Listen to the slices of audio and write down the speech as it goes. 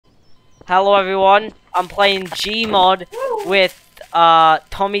Hello everyone, I'm playing Gmod with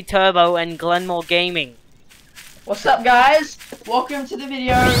Tommy Turbo and Glenmore Gaming. What's up guys? Welcome to the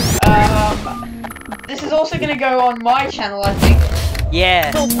video. This is also gonna go on my channel, I think.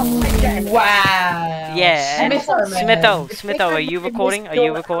 Yeah. Wow. Yeah. Smitho, are you recording? Are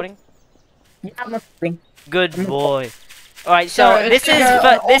you recording? Yeah, I'm recording. Good boy. Alright, so this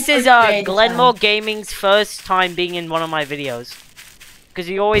is Glenmore Gaming's first time being in one of my videos. Because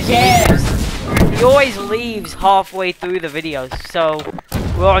he always leaves halfway through the videos. So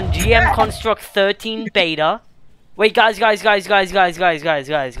we're on GM Construct 13 beta. Wait, guys. Yes. Let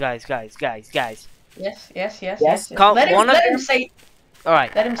him say it.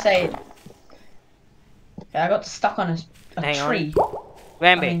 Alright. Let him say it. Yeah, I got stuck on a tree.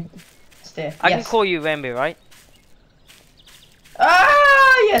 Rambi. I can call you Rambi, right?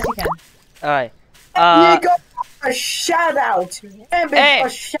 Ah, yes, you can. Alright. You got a shout out. Rambi got a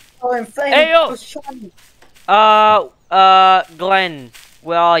shout out and Flame. Hey, yo. Glenn,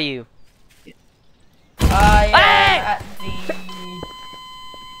 where are you? At the...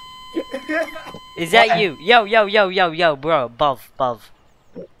 Is that you? Yo, bro, above.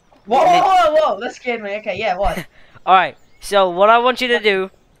 Whoa, that scared me. Okay, yeah, what? Alright, so what I want you to do,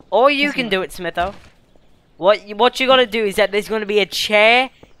 or you can do it, Smitho. What you gotta do is that there's gonna be a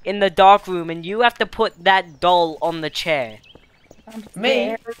chair in the dark room, and you have to put that doll on the chair.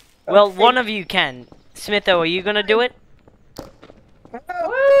 Me? Well, one of you can. Smitho, are you gonna do it?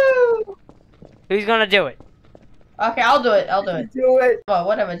 Woo! Who's gonna do it? Okay, I'll do it. Do it. Oh,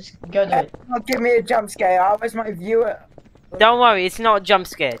 whatever, just go do it. Don't give me a jump scare. I was my viewer. Don't worry, it's not a jump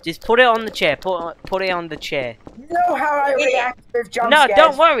scare. Just put it on the chair. Put it on the chair. You know how I react with jump No, scares?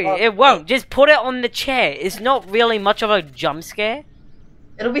 don't worry. It won't. Just put it on the chair. It's not really much of a jump scare.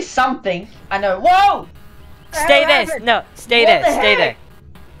 It'll be something. I know. Whoa! Stay there. No, stay there.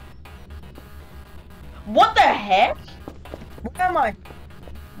 What the heck? Where am I?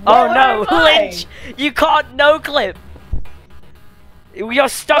 Oh no, Lynch! You can't no clip. You're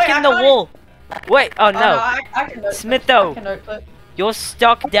stuck in the wall. Wait, oh no. I can Smitho, no you're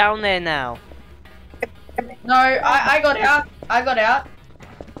stuck down there now. No, I got out.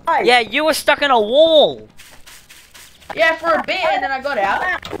 Hi. Yeah, you were stuck in a wall. Yeah, for a bit, and then I got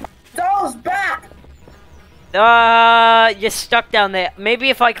out. Doll's back. You're stuck down there. Maybe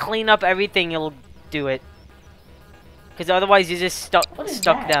if I clean up everything, it'll do it. Because otherwise, you're just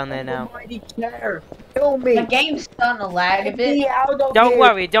stuck down there now. Kill me. The game's starting to lag a bit. Don't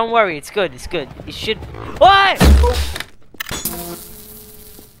worry. It's good. You should. What?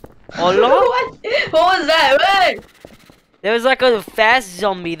 Hello? What was that? Wait. There was like a fast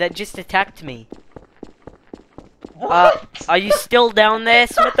zombie that just attacked me. What? Are you still down there,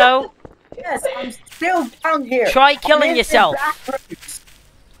 Smitho? Yes, I'm still down here. Try killing yourself.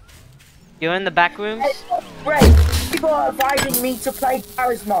 You're in the back rooms? Great. People are inviting me to play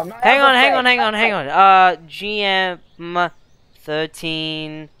Charisma. Hang on. GM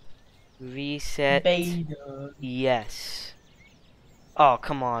 13 reset. Beta. Yes. Oh,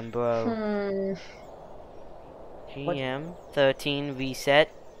 come on, bro. GM 13 reset.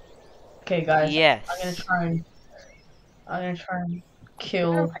 Okay, guys. Yes. I'm gonna try and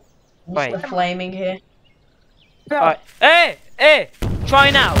kill Mr. Flaming here. Alright. Hey! Try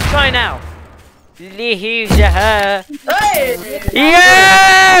now. Leave her. Hey!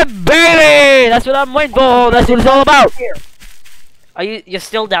 Yeah, baby! That's what I'm waiting for. That's what it's all about. You're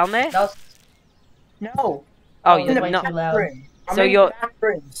still down there? No. Oh, you're not. too loud. So you're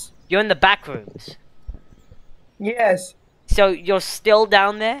in the back rooms. Yes. So you're still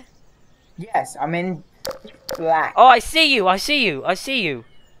down there? Yes, I'm in black. Oh, I see you.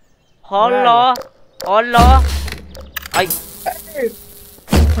 Holla. Hey,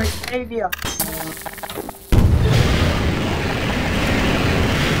 my savior.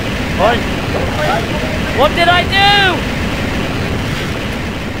 What did I do?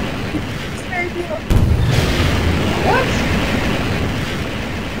 Savior. What?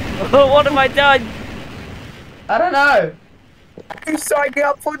 What have I done? I don't know. You signed me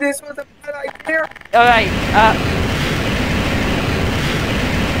up for this was a bad idea. Alright,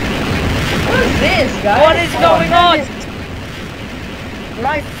 What is this, guys? what is going on?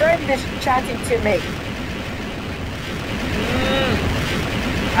 My friend is chatting to me.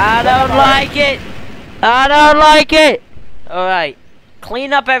 I don't like it. Alright,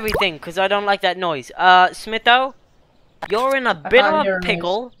 clean up everything, because I don't like that noise. Smitho, you're in a bit of a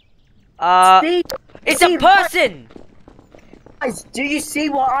pickle. It's a person! Guys, do you see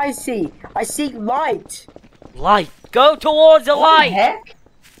what I see? I see light. Light. Go towards the What the light. heck?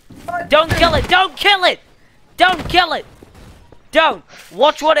 Don't kill it. Don't kill it. Don't kill it. Don't!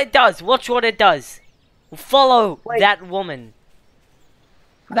 Watch what it does. Watch what it does. Follow that woman.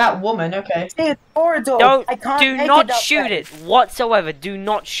 That woman, okay. See, it's horrible. Don't. I can't Do make not up shoot there. it whatsoever. Do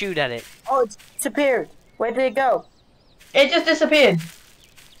not shoot at it. Oh, it's disappeared. Where did it go? It just disappeared.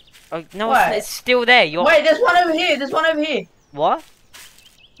 Oh, no, What? it's still there. You're... Wait, there's one over here. There's one over here. What?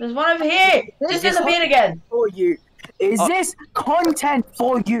 There's one over here. It just disappeared again. For you. Is this content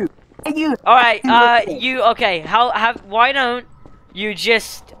for you? Are you? All right. You okay? Why don't you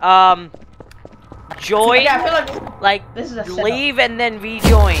just join? Yeah, I feel like Like this is a leave and then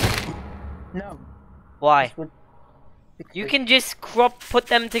rejoin. No. Why? You can just put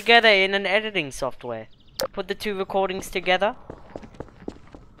them together in an editing software. Put the two recordings together.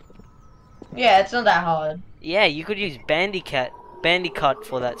 Yeah, it's not that hard. Yeah, you could use Bandicut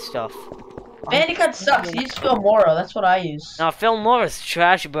for that stuff. Bandicoot sucks. Use Filmora. That's what I use. Now, Filmora's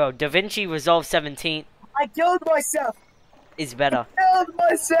trash, bro. DaVinci Resolve 17 I killed myself. is better. I killed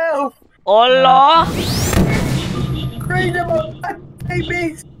myself. Hola! Freedom of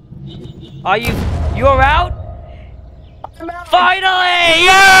babies. Are you're out? I'm out. Finally!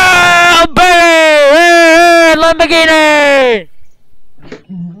 Yeah! Baby! Lamborghini!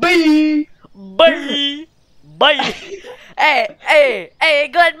 Bye. Bye! Bye! Hey,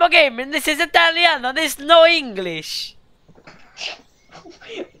 Glenmore Gaming, this is Italiano, this is no English.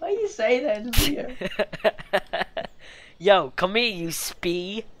 Why you say that in the video? Yo, come here, you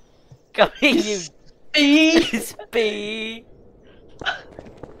spee. Come here, you spee.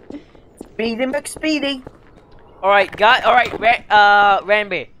 Speedy McSpeedy. Alright,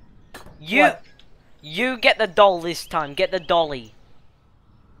 Rambi. You get the doll this time, get the dolly.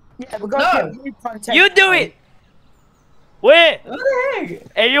 Yeah, we're gonna get new content. You do it! Where? What the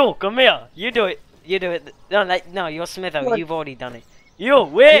heck? Hey, you, come here. You do it. You do it. No, you're Smitho. You've already done it. You,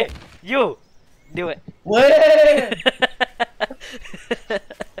 where? You. Do it. Where? Do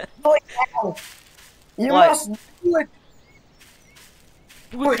it now. You What? must do it.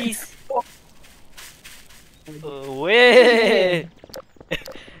 Put these. Where?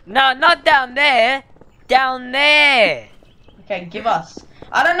 No, not down there. Down there. Okay, give us.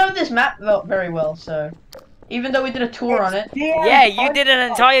 I don't know this map very well, so even though we did a tour on it. Yeah, you did an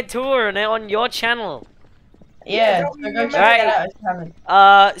entire tour on it on your channel. Yeah, so go check it out. It's coming.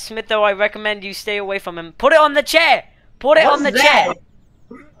 Smitho, I recommend you stay away from him. Put it on the chair. Put it on the chair.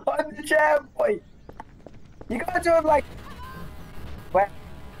 On the chair, boy. You gotta do it like. Well,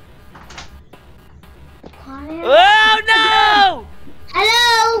 Oh no!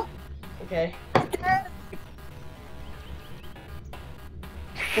 Hello! Okay.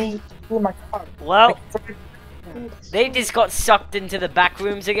 see my car. Well, they just got sucked into the back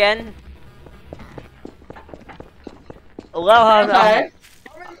rooms again. Well, Okay.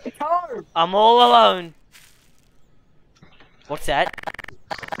 I'm all alone. What's that?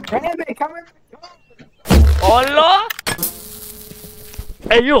 Randy, come in. Hola?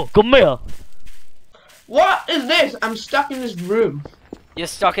 Hey, you, come here. What is this? I'm stuck in this room. You're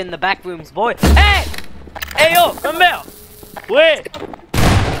stuck in the back rooms, boy. Hey! Hey, yo, come here. Wait.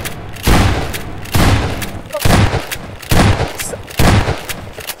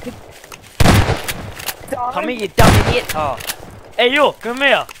 Come here, you dumb idiot. Oh. Hey, you, come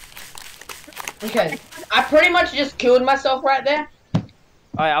here. Okay. I pretty much just killed myself right there.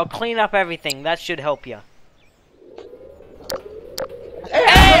 Alright, I'll clean up everything. That should help you.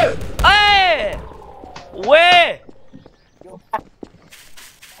 Hey! Hey! Where? You're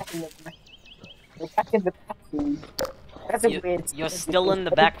back in the back room. That's a weird. You're still in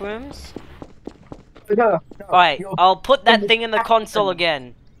the back rooms? No. Alright, I'll put that thing in the console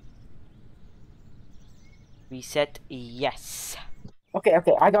again. Reset, yes. Okay, I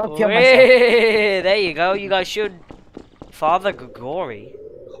gotta kill myself. Hey, there you go. You guys should. Father Grigori.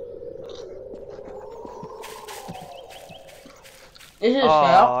 This is Oh,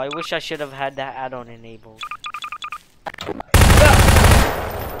 fail. I wish I should have had that add-on enabled.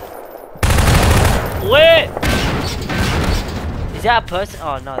 Wait! Is that a person?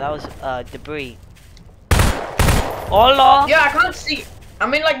 Oh no, that was debris. Hola! Yeah, I can't see.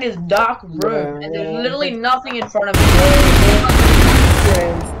 I'm in like this dark room, and there's literally nothing in front of me.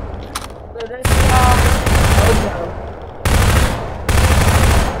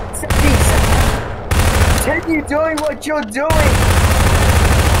 Continue doing what you're doing.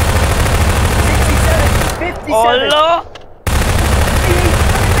 67, 57, Hola!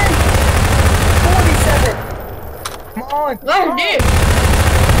 47. Come on. Oh, dude.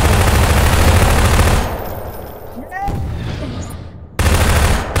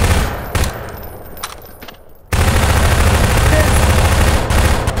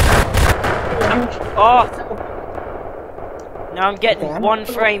 Oh! Now I'm getting 1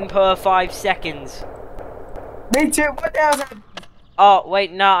 frame per 5 seconds. Me too. What the hell's that? Oh,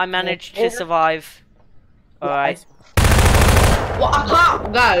 wait, no, I managed to survive. Alright. Well, I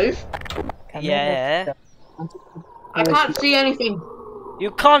can't go. Yeah. I can't see anything.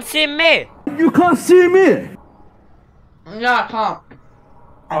 You can't see me! You can't see me! No, I can't.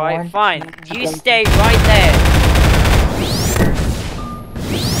 Alright, fine. You stay right there.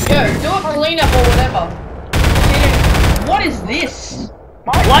 Yo, do a cleanup or whatever. What is this?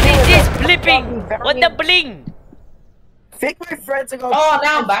 What is this blipping? What the bling? I think my friends are going. Oh,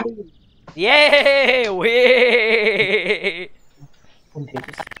 now I'm back. Yeah, wait.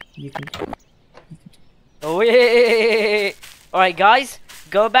 Wait. Alright, guys,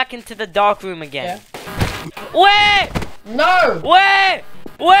 go back into the dark room again. Yeah. Wait! No! Wait!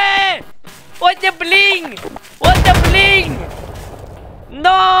 Wait! What the bling? What the bling?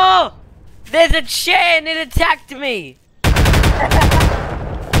 No! There's a chair and it attacked me.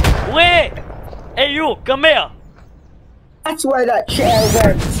 Wait! Hey, you, come here. That's where that chair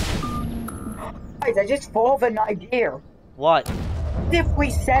went. Guys, I just thought of an idea. What? What if we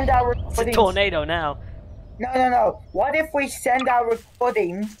send our It's a recordings? tornado now. No. What if we send our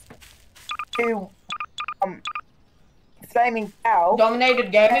recordings to Flaming Cow?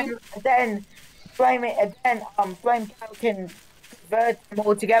 Dominated gaming? And then Flame Cow can convert them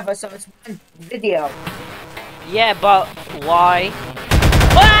all together so it's one video. Yeah, but why?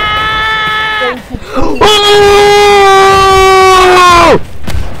 Ah!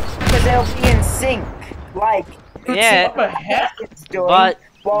 Because they'll be in sync. Like, Yeah, What the heck? it's doing. but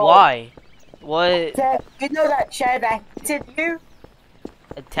Well, why? What You know that chair that hit you?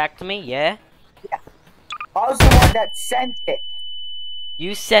 attacked me? Yeah? I was the one that sent it.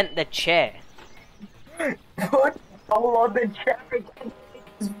 You sent the chair. Put all on the chair again.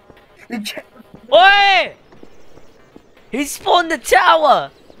 The chair. Oi! He spawned the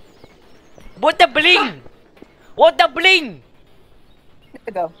tower! What the bling? What the bling? There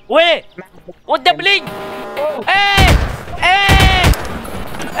we go. Wait! What the bling? Hey! Hey!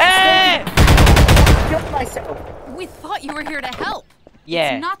 Hey! Killed myself. We thought you were here to help.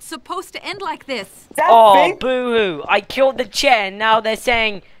 Yeah. It's not supposed to end like this. That Oh, thing? boo-hoo. I killed the chair and now they're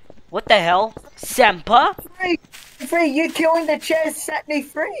saying, what the hell? Semper? Free, you killing the chair set me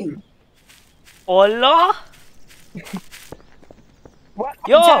free. Hola? What? I'm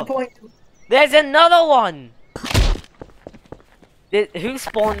Yo. to the point. There's another one! Who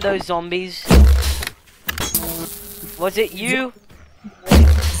spawned those zombies? Was it you?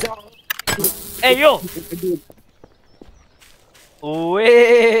 Hey, yo!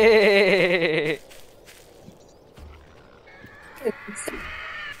 Wait!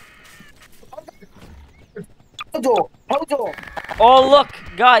 Hold on. Oh, look,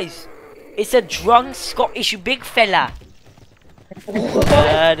 guys! It's a drunk Scottish big fella!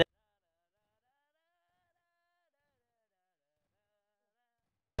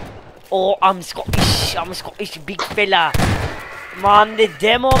 Oh, I'm Scottish big fella. Man, the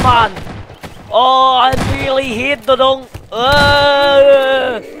demo man. Oh, I really hate the dong.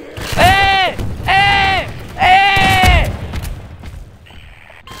 Hey! Hey! Hey!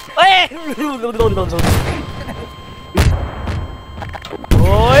 Hey!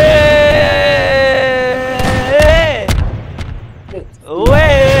 Oh, hey! Oh,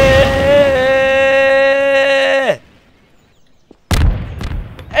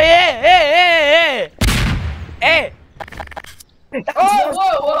 hey! Hey! Oh,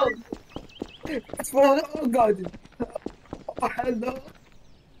 whoa! It's for the oh god. Oh, hello.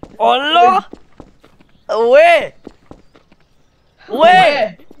 Allah! Wait!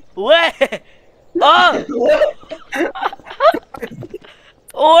 Wait! Wait! Oh!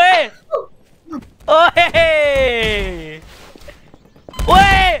 Wait! Oh, hey!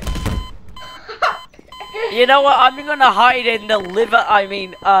 Wait! You know what? I'm gonna hide in the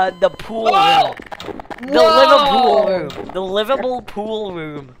the pool room. The Liverpool room. The Liverpool pool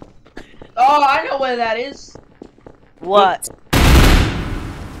room. Oh, I know where that is. What?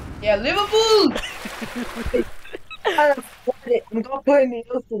 Yeah, Liverpool! I'm gonna put in the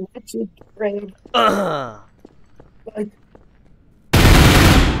ocean. That's your grave. Like,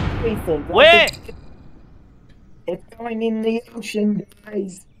 everything. Where? It's going in the ocean,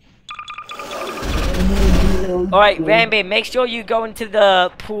 guys. Alright, Rambi, make sure you go into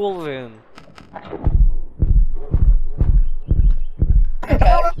the pool room.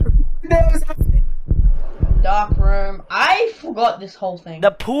 Dark room. I forgot this whole thing.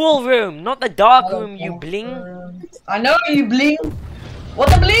 The pool room, not the dark room, you bling. I know you bling. What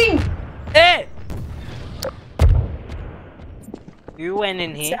the bling? Hey! You went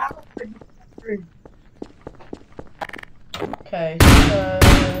in here. Okay, I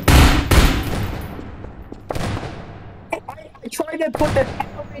tried to put the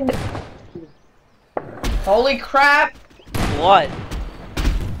cow in the... holy crap! What?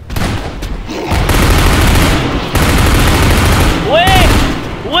 Wait!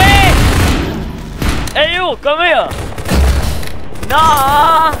 Hey you, come here!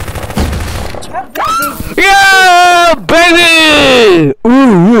 Nah! Yeah, baby!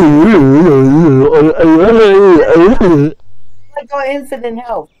 I got infinite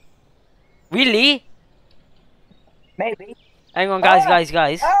health. Really? Maybe. Hang on, guys.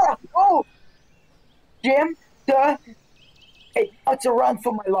 Oh! Jim, hey, I had to run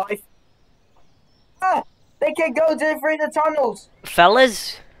for my life. They can go through the tunnels.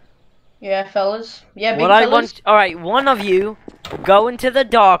 Fellas, Yeah, fellas. Yeah, big what I fellas. want. Alright, one of you go into the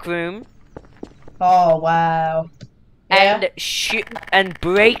dark room Oh, wow. Yeah. and shoot and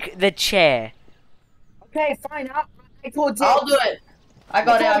break the chair. Okay, fine. I called Jim. I'll do it. I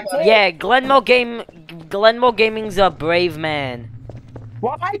got it. Yeah, Glenmore Gaming's a brave man.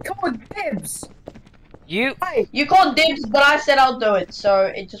 Well, I called dibs. You Hey, You called dibs, but I said I'll do it, so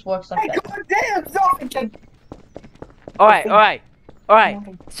it just works like I that. called dibs. Oh, I can... Alright.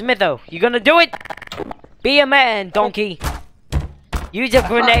 Smitho, you gonna do it? Be a man, donkey. Use a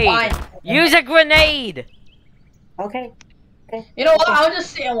grenade. Fine. Use a grenade! Okay. You know what? I'll just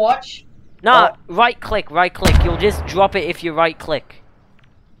sit and watch. Nah, right click. You'll just drop it if you right click.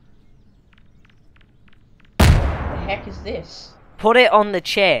 The heck is this? Put it on the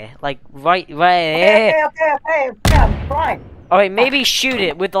chair. Like, right. Okay, I'm fine. Alright, maybe shoot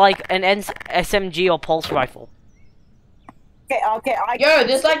it with like an SMG or pulse rifle. Okay, Yo,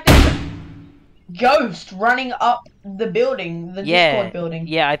 there's like this ghost running up the building, the Discord building.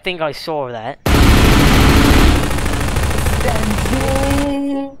 Yeah, I think I saw that.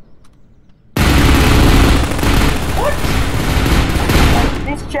 What?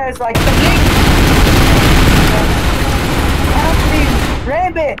 This chair's like...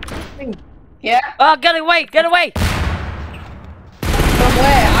 Rabbit! Yeah? Oh, get away! From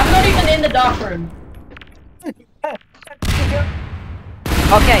where? I'm not even in the dark room.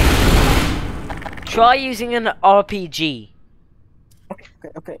 Okay. Try using an RPG.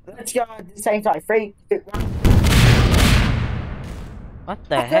 Okay. Let's go at the same time. 3, 2, 1. What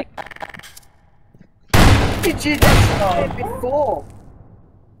the heck? Did you just it before?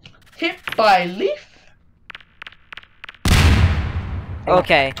 Hit by leaf?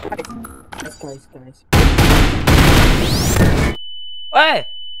 Okay. Guys. Hey!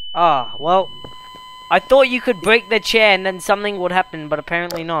 Ah, well. I thought you could break the chair and then something would happen, but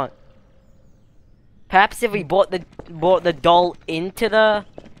apparently not. Perhaps if we brought the doll into the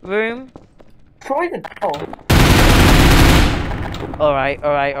room? Try the door. Alright.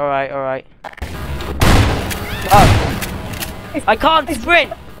 Oh. I can't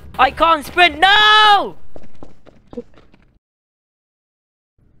sprint! No!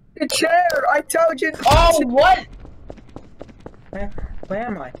 The chair! I told you! Oh, what? Where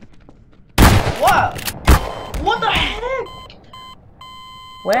am I? What? What the heck?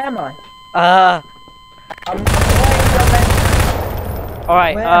 Where am I? I'm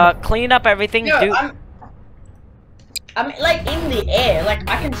Alright, clean up everything. Yo, I'm like in the air. Like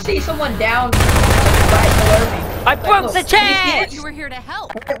I can see someone down right below me. I broke the chair! You were here to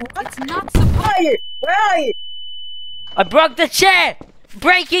help. What? It's not supposed. Where are you? I broke the chair!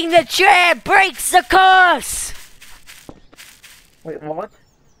 Breaking the chair breaks the curse! Wait, what?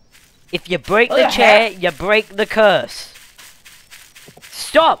 If you break What the the chair, you break the curse.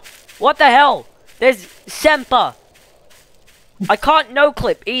 Stop! What the hell? There's Semper. I can't no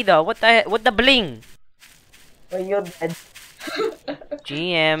clip either. What the heck? What the bling? Well, you're dead.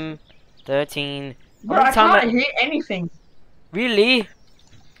 GM 13. Bro, I can't hit anything. Really?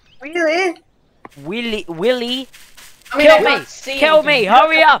 Really? Willy? I mean, Kill I me! can't see Kill me! anything.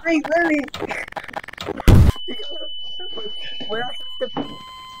 Hurry up! Hey, Lily! Where I have to...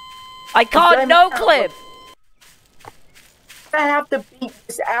 I can't no clip! I have to beat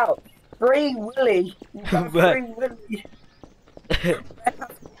this out. Free Willy. You got Right. Free Willy.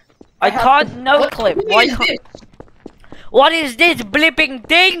 I can't no clip. What Why is can't... this? What is this blipping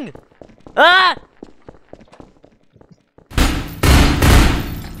thing? Ah!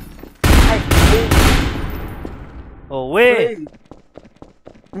 Oh wait.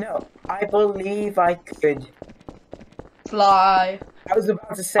 No, I believe I could. Fly. I was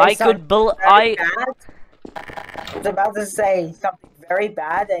about to say I something could very bad. I was about to say something very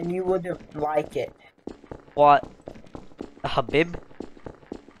bad and you wouldn't like it. What? A Habib?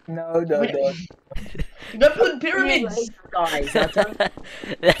 No. Go build pyramids. Guys, that's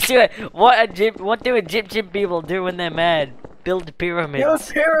That's it. What do Egyptian people do when they're mad? Build Build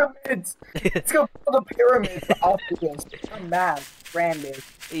pyramids. pyramids! Let's go build a pyramid after this. I'm mad. Randy.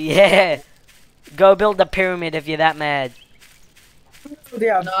 Yeah. Go build a pyramid if you're that mad.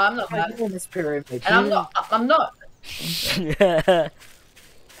 Yeah, No, I'm not I'm mad. doing this pyramid. And I'm not. I'm not.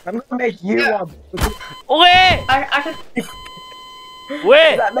 I'm gonna make you Yeah. one. Where? I can. Does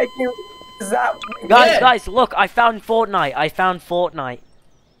Where? that make you? Does that make Guys, Yeah. guys, look! I found Fortnite. I found Fortnite.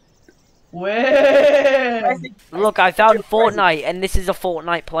 Where? Look, I found Fortnite, and this is a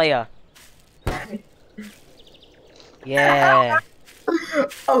Fortnite player. Yeah.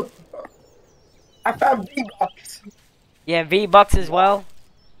 Oh, I found V-Bucks. Yeah, V-Bucks as well.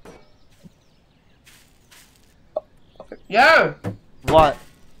 Yo, What?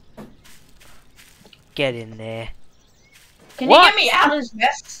 Get in there. can What? you get me out of this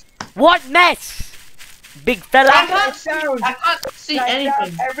mess? What mess? Big I fella? can't see. I can't see I found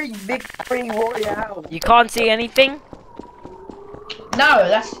anything. every victory royale. You can't see anything? No,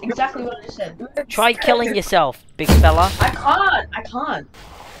 that's exactly what I just said. Try killing yourself, big fella. I can't. I can't.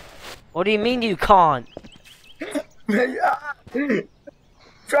 What do you mean you can't? Try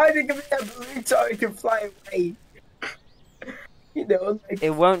to give me a balloon so I can fly away. You know, like, It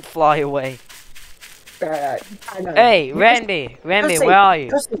won't fly away. I know. Hey, Randy, Just see, where are you?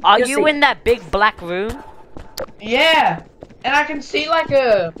 just see, Are just you see. in that big black room? Yeah, and I can see like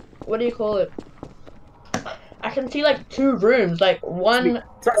a. What do you call it? I can see like 2 rooms, like one.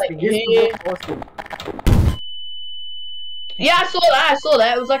 Trust like me, this here. is awesome. Yeah, I saw that. I saw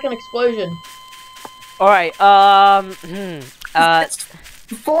that. It was like an explosion. Alright,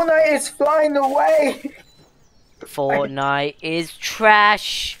 Fortnite is flying away. Fortnite is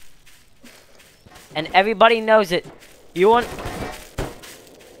trash. And everybody knows it. You want...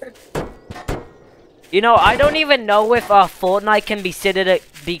 You know, I don't even know if Fortnite can be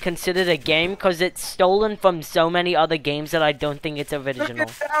considered a game, because it's stolen from so many other games that I don't think it's Look original.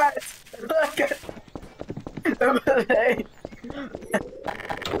 at that. Look at the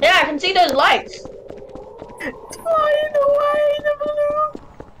Yeah, I can see those lights. It's flying away, the balloon.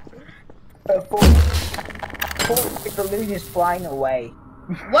 Fortnite balloon is flying away.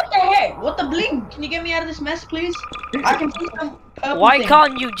 What the heck? What the bling? Can you get me out of this mess, please? I can see some purple Why thing.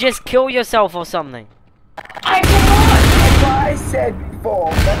 can't you just kill yourself or something? I cannot! That's what I said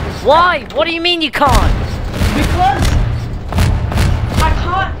before. Why? What do you mean you can't? Because I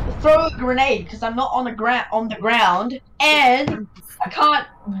can't throw a grenade because I'm not on the ground, and I can't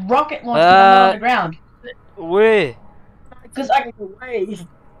rocket launch because I'm not on the ground. Where? Because away.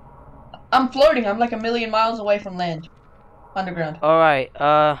 I'm floating. I'm like 1,000,000 miles away from land, underground. Alright,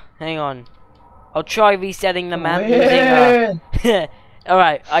 hang on. I'll try resetting the map Where? using,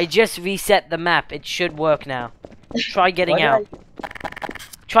 Alright, I just reset the map. It should work now. Try getting out.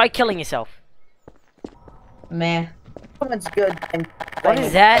 Try killing yourself. Man, Someone's good. And What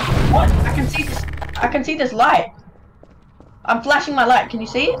is that? what? I can see this. I can see this light. I'm flashing my light. Can you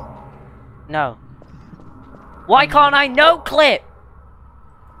see it? No. Why can't I no clip?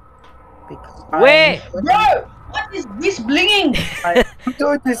 Where? Bro, what is this blinging? I'm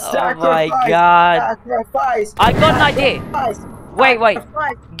doing this Oh sacrifice. my God. Sacrifice. I got an idea. Sacrifice. Wait.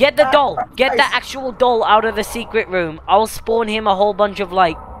 Sacrifice. Get the doll. Get the actual doll out of the secret room. I'll spawn him a whole bunch of,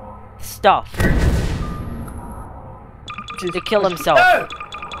 like, stuff to kill himself. No!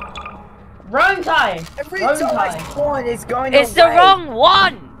 Wrong time! Every Wrong time I time. spawn, it's going It's the away. wrong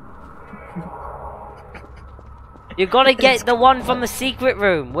one! You gotta get the one from the secret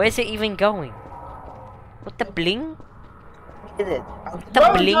room. Where's it even going? What the bling? Get it. The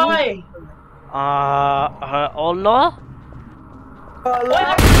Wrong bling? time! Allah? What?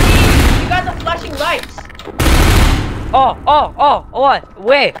 I can see you. You guys are flashing lights. What?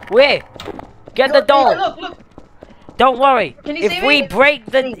 Where? Get the doll. Look. Don't worry. Can you If see we me? break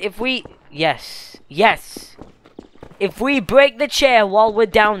the, yes. If we break the chair while we're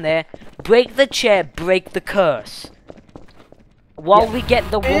down there, break the chair, break the curse. While we get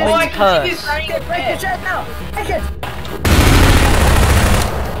the Oh, I woman's can see you curse. carrying a Break the chair. jet now. Take it.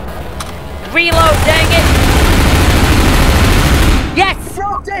 Reload, dang it! Yes!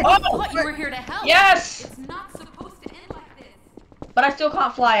 Dropped it. Oh, I thought you were here to help. yes! It's not supposed to end like this. But I still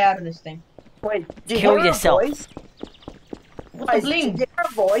can't fly out of this thing. Wait, did you Kill hear yourself. a voice? What the Guys, bling? did you hear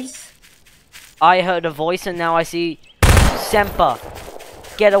a voice? I heard a voice and now I see Semper.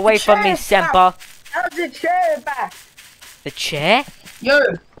 Get away from me, Chair Semper. back. How's the chair back? The chair? Yo!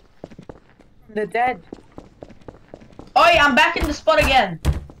 The dead. Oi, I'm back in the spot again.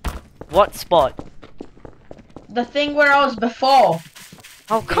 What spot? The thing where I was before.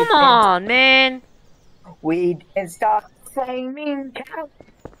 Oh, come on, man. We didn't start flaming cow.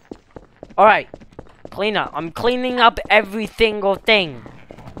 Alright. Clean up. I'm cleaning up every single thing.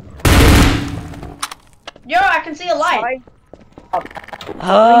 Yo, I can see a light.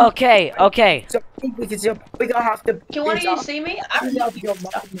 Okay, okay. So because we're gonna have to. Can one of you see me?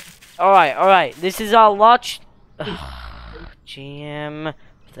 Alright. This is our launch. GM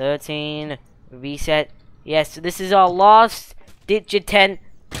 13 reset. Yes, this is our last digit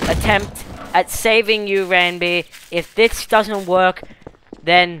attempt at saving you, Ranby. If this doesn't work,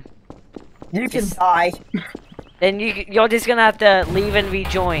 then You can die. then you're just gonna have to leave and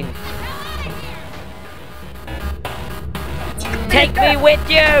rejoin. Take me with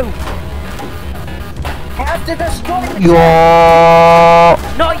you! Have to destroy it.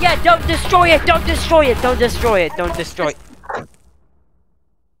 Not yet! Don't destroy it! Don't destroy it! Don't destroy it! Don't destroy it!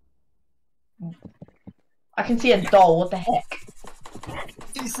 I can see a doll. What the heck?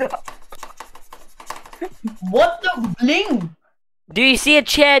 What the bling? Do you see a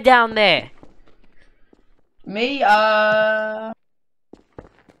chair down there? Me, what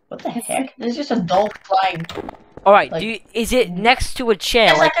the heck? There's just a doll flying. Alright, Like- is it next to a chair?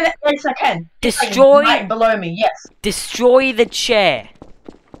 Yes, Like, yes, I can. It's like destroy- right below me. Yes. destroy the chair.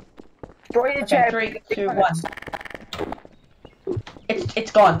 Destroy the Okay, chair. 3, 2, 1. It's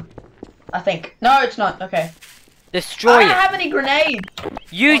gone. I think. No, it's not. Okay. Destroy I don't it. have any grenades.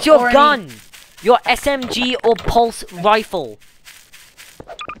 Use or your any- gun. Your SMG or pulse rifle.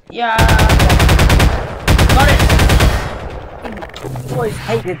 Yeah. Got it. Always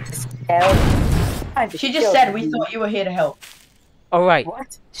hated this girl. She just said we thought you were here to help. Alright,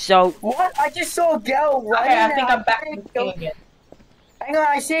 What? so What? I just saw a girl running. Okay, I think and I'm back in the thing again. Hang on,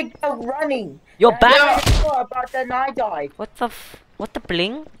 I see a girl running. you're And back. I saw about then I died. What the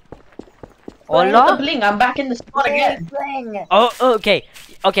bling? What the Hola? bling? I'm back in the spot again. Bling. Oh, okay.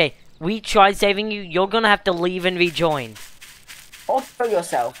 Okay, we tried saving you. You're gonna have to leave and rejoin. Or kill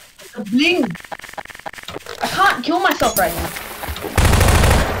yourself. The bling. I can't kill myself right now.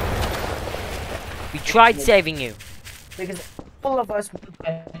 We tried saving you. Because all of us.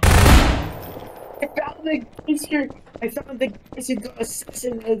 Okay. I found the guys who got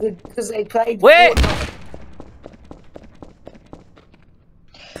assassinated because they played. Wait!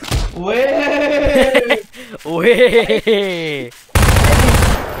 Wait. Wait!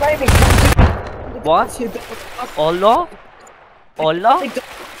 What? Hola? Hola?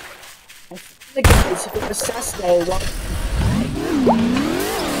 The guys who got assassinated.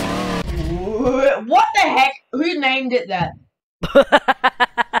 What the heck? Who named it that?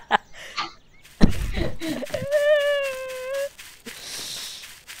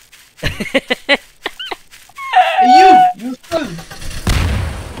 You fool!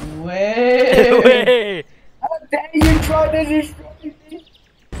 Wait. Wait! How dare you try to destroy me?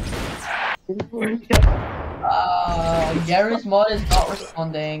 Gary's mod is not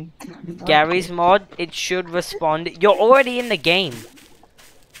responding. Gary's mod, it should respond. You're already in the game.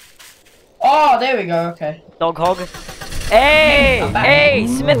 Oh, there we go. Okay. Dog hog. Hey! I'm back. Hey!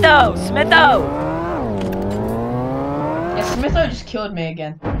 Smitho! Smitho! Yeah, Smitho just killed me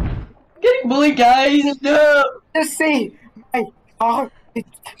again. Getting bullied, guys. No. Just see my car, the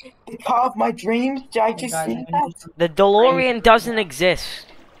car of my dreams. Did I just guys, see that? The DeLorean doesn't exist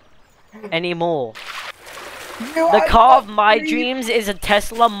anymore. You The are car of not my dream- dreams is a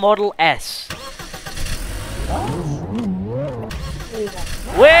Tesla Model S.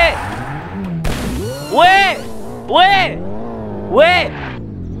 Wait! Wait! Wait! Wait!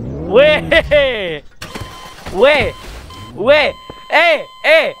 Wait! Wait! Wait! Hey!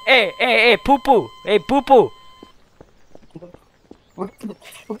 Hey! Hey! Hey! Hey! Poo poo! Hey! Poo poo! We're gonna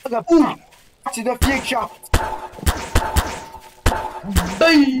back to the future.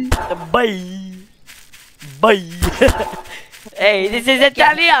 Bye! Bye! Hey! This is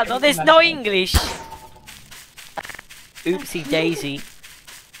Italiano! There's no English! Oopsie daisy.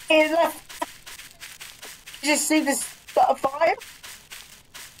 Hey, look. You just see this fire?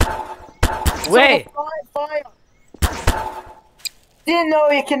 Wait! Fire. Didn't know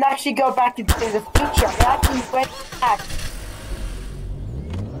you can actually go back into the future. I actually went back.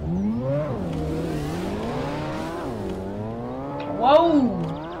 Whoa.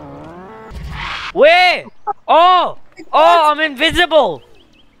 Wait! Oh! Oh! I'm invisible!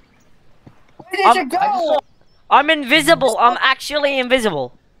 Where did you I just go? saw- I'm invisible! I'm actually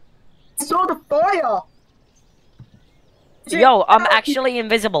invisible! I saw the fire. Yo, I'm actually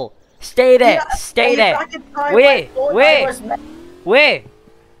invisible! Stay there! Yeah, Stay hey, there! back in time Wait, when Fortnite wait. was made. Wait!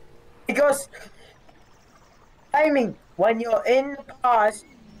 Because timing when you're in the past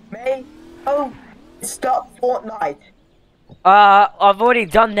may stop Fortnite. I've already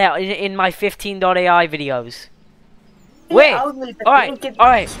done that in my 15.ai videos. Wait,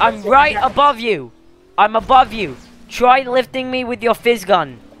 alright, I'm right above you. I'm above you. Try lifting me with your fizz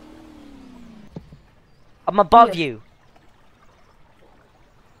gun. I'm above you.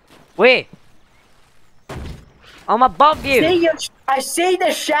 Wait. I'm above you. I see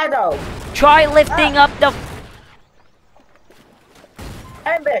the shadow. Try lifting up the...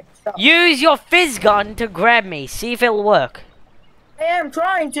 Stop. Use your fizz gun to grab me. See if it'll work. I am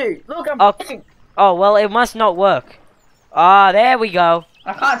trying to. Look, I'm Oh, well, it must not work. Ah, there we go.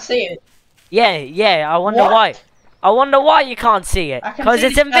 I can't see it. Yeah, I wonder What? why. I wonder why you can't see it. I can Because see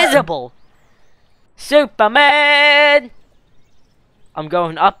it's the shadow. invisible. Superman! I'm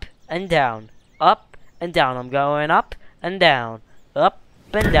going up and down. Up and down. I'm going up and down. Up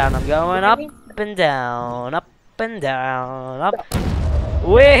and down. I'm going up and down. Up and down. Up.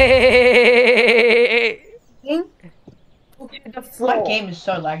 Wait! My game is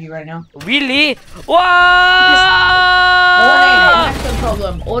so laggy right now. Really? Warning, Whoa! connection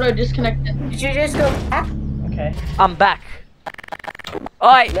problem. Auto disconnected. Did you just go back? Okay. I'm back.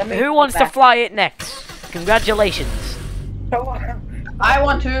 Alright, Let me who go wants to back. fly it next? Congratulations. I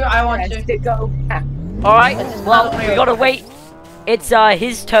want to. Go back. Alright, well, we gotta wait. It's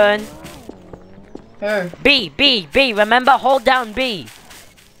his turn. Who? B, remember? Hold down B.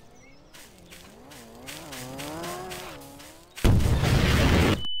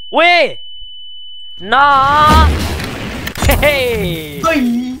 Wait! Nah! Hey!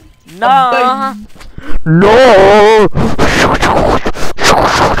 Nah! No!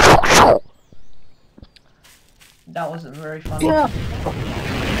 That wasn't very funny. Yeah.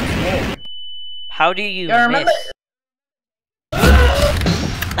 How do you Yeah, remember- miss?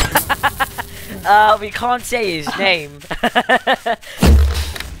 We can't say his name.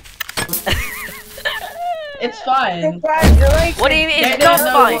 It's fine. Congratulations. What do you mean? They It's not don't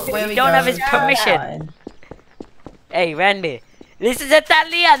know fine. where You we don't go. have his It's permission. fine. Hey, Randy. This is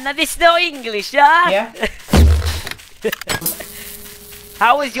Italian, this is no English, huh? Yeah.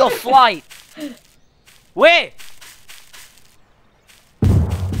 How was your flight? Where?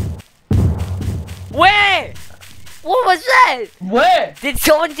 Where? What was that? Where? Did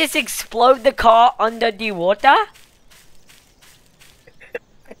someone just explode the car under the water?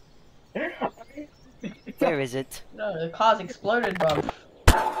 Where is it? No, the car's exploded, bro.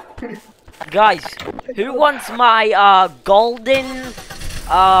 Guys, who wants my golden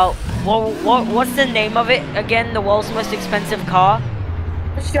what's the name of it again? The world's most expensive car?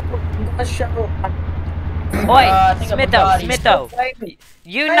 Oi, I think a Bugatti. Smitho,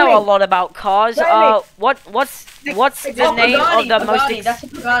 you know a lot about cars. What's the name of the most That's a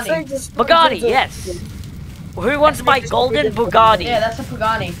Pagani. Bugatti? Yes. Who wants my golden Bugatti? Yeah, that's a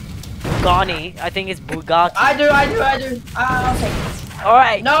Pagani. Bugatti. I think it's Bugatti. I do. I'll take it. All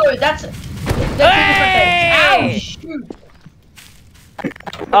right. No, that's two Hey! different things.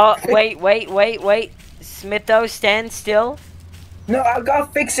 Oh, wait. Smitho, stand still. No, I gotta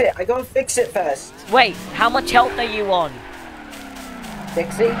fix it. I gotta fix it first. Wait, how much health are you on?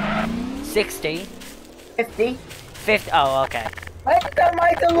 60, 60? 50. 50? Oh, okay. Where did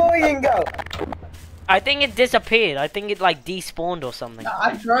my DeLorean go? I think it disappeared. I think it like despawned or something. No,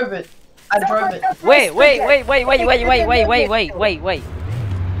 I drove it. Wait.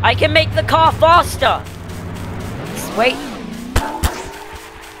 I can make the car faster. Wait.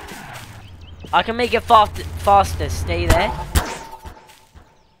 I can make it faster. Stay there.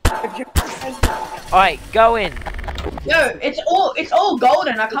 Alright, go in. Yo, it's all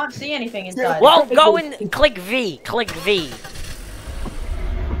golden. I can't see anything inside. Well, go and click V. Click V.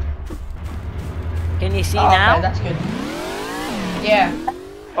 Can you see Oh, now? okay, that's good. Yeah.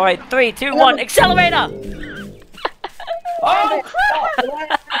 Alright, 3, 2, 1, accelerator! Oh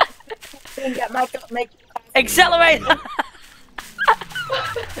crap! Accelerator!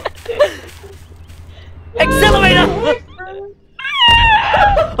 Accelerator!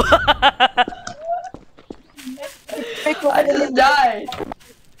 I just died.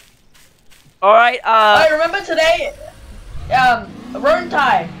 Alright, I remember today.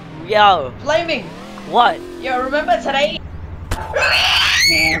 Rontai, yo, flaming. what? Yo, remember today?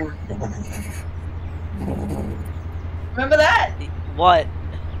 Remember that? What?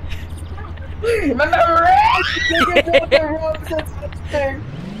 Remember?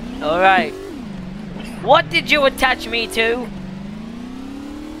 Alright. What did you attach me to?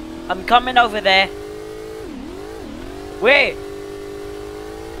 I'm coming over there. Where?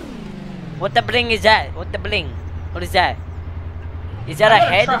 What the bling is that? What the bling? What is that? Is that a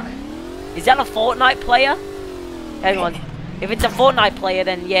head? Is that a Fortnite player? Hang on. If it's a Fortnite player,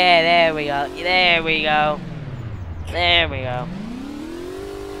 then yeah, there we go. There we go. There we go.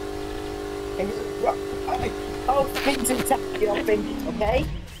 Oh, things attack your thing, okay?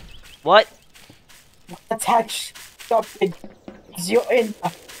 What? Attack something. Because you're in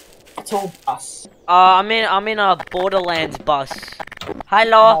a battle bus. I'm in a Borderlands bus.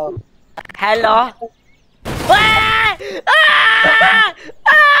 Hello? Oh. Hello? Ah! Ah!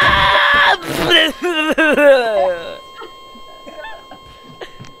 Ah!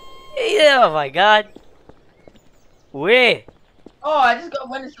 Oh my god. Where? Oh, I just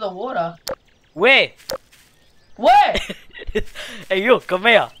went into the water. Where? Where? Hey you, come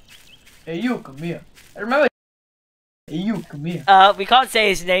here. Hey, you, come here. I remember. Hey, you, come here. We can't say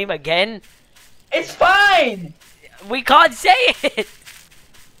his name again. It's fine! We can't say it.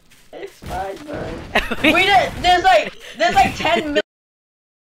 It's fine, bro. There's like 10 million.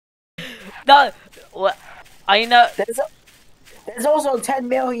 No, what? I know. There's also 10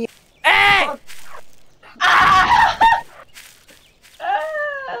 million. Hey! Ah!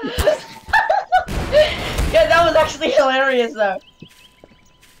 Yeah, that was actually hilarious though.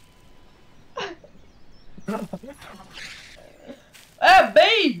 Hey,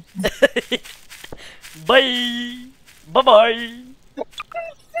 B! Bye. Bye bye.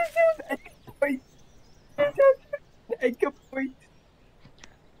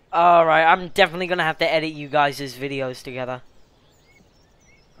 Alright, I'm definitely gonna have to edit you guys' videos together.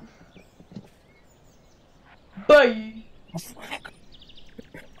 Bye!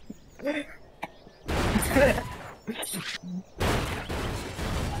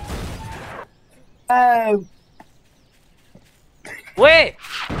 Oh. Where?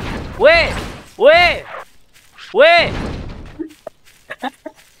 Where? Where? Where?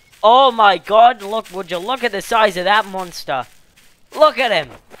 Oh my god, look, would you look at the size of that monster? Look at him!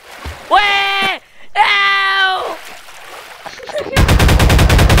 Where? Ow!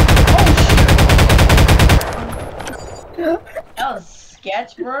 That was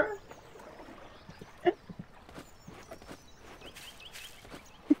sketch, bro.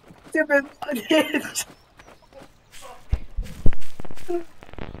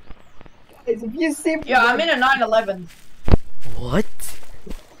 Guys, if you see me, Yeah, I'm in a 911. What?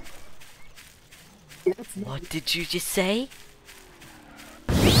 What did you just say?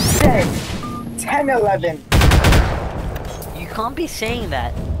 10, 11. You can't be saying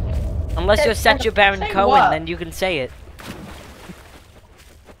that. Unless you're Sacha Baron Say Cohen, what? then you can say it.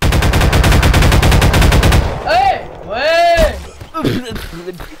 Hey! Wait!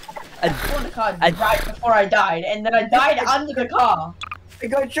 I I the car right before I died, and then I died under the car. I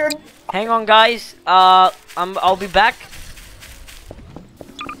got your. Hang on, guys. I'll be back.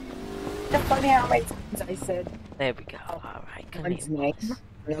 It's funny how many times I said There we go. All right, come one's here. name.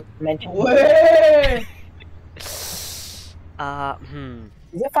 I'm not gonna mention. Wait!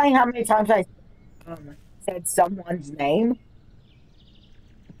 Is it funny how many times I said someone's name?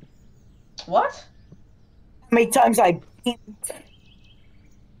 What? How many times I beeped?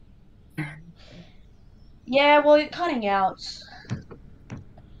 Yeah, well, you're cutting out.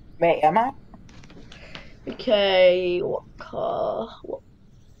 Wait, am I? Okay, what car? What?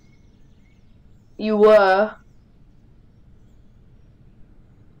 You were.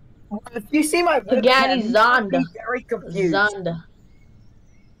 Well, if you see my Pagani webcam, Zonda. you'll be very confused. Zonda.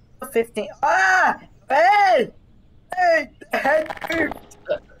 15. Ah! Hey! Hey! The head moved.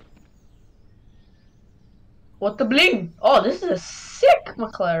 What the bling? Oh, this is a sick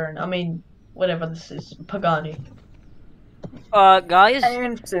McLaren. I mean, whatever this is. Pagani. Guys,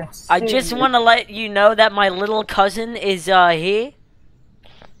 I just want to let you know that my little cousin is, here.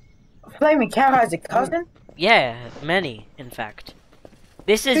 Flaming Cow has a cousin? Yeah, many, in fact.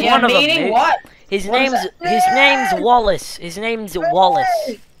 This is Yeah, one of them. meaning dude. what? His What is name's Wallace. His name's Wallace.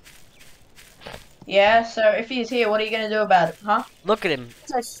 Yeah, so if he's here, what are you gonna do about it, huh? Look at him.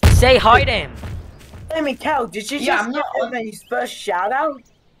 Say hi to him. Flaming Cow, did you Yeah, just I'm give not- him his first shout out?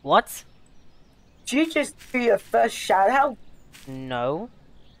 What? Did you just do your first shout out? No.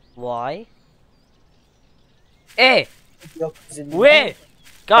 Why? Hey, Your cousin. where?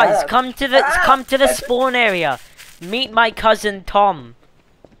 Guys, Shut up. come to the spawn area. Meet my cousin Tom.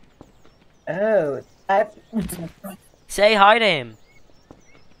 Oh, Say hi to him.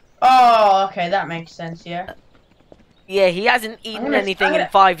 Oh, okay, that makes sense, yeah. Yeah, he hasn't eaten gonna- anything I'm gonna- in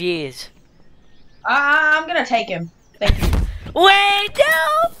 5 years. I'm gonna take him. Thank you. Wait,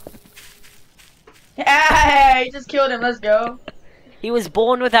 no! Hey, just killed him, let's go. He was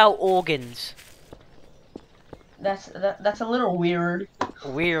born without organs. That's a little weird.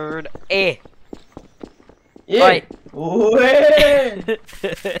 Weird. Eh. Yeah. Right. Wait.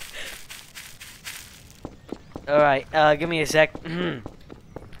 Alright, give me a sec.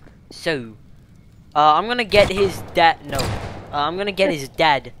 So, I'm gonna get his dad. No. I'm gonna get his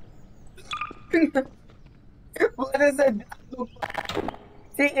dad. What does a dad look like?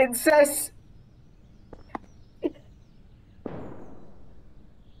 See, it says.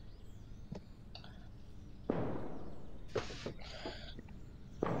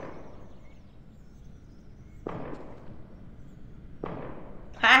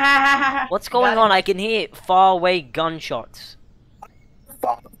 What's going on? I can hear far away gunshots.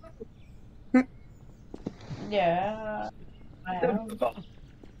 Yeah. I am.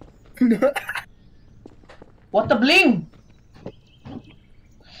 What the bling?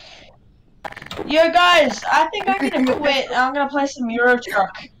 Yo guys, I think I'm gonna quit. I'm gonna play some Euro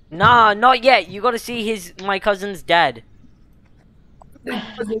Truck. Nah, not yet. You gotta see my cousin's dad.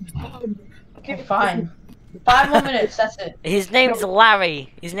 Okay, fine. 5 more minutes, that's it. His name's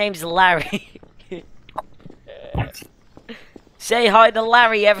Larry. His name's Larry. Say hi to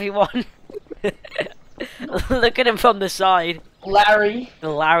Larry, everyone. Look at him from the side. Larry.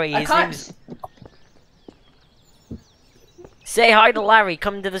 Larry, I his can't. name's... Say hi to Larry,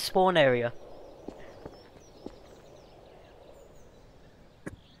 come to the spawn area.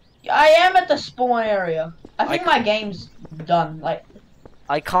 I am at the spawn area. I think my game's done. Like,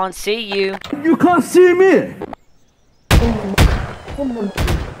 I can't see you. You can't see me!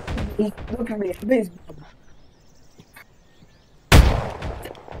 Look at me, please.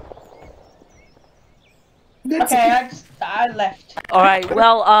 okay, I left. Alright,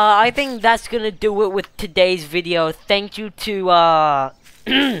 well, I think that's gonna do it with today's video. Thank you to,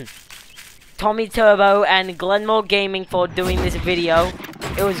 Tommy Turbo and Glenmore Gaming for doing this video.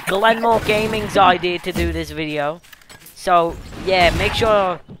 It was Glenmore Gaming's idea to do this video. So, yeah, make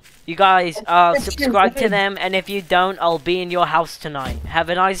sure you guys, subscribe to them, and if you don't, I'll be in your house tonight. Have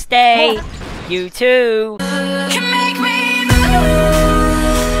a nice day! You too!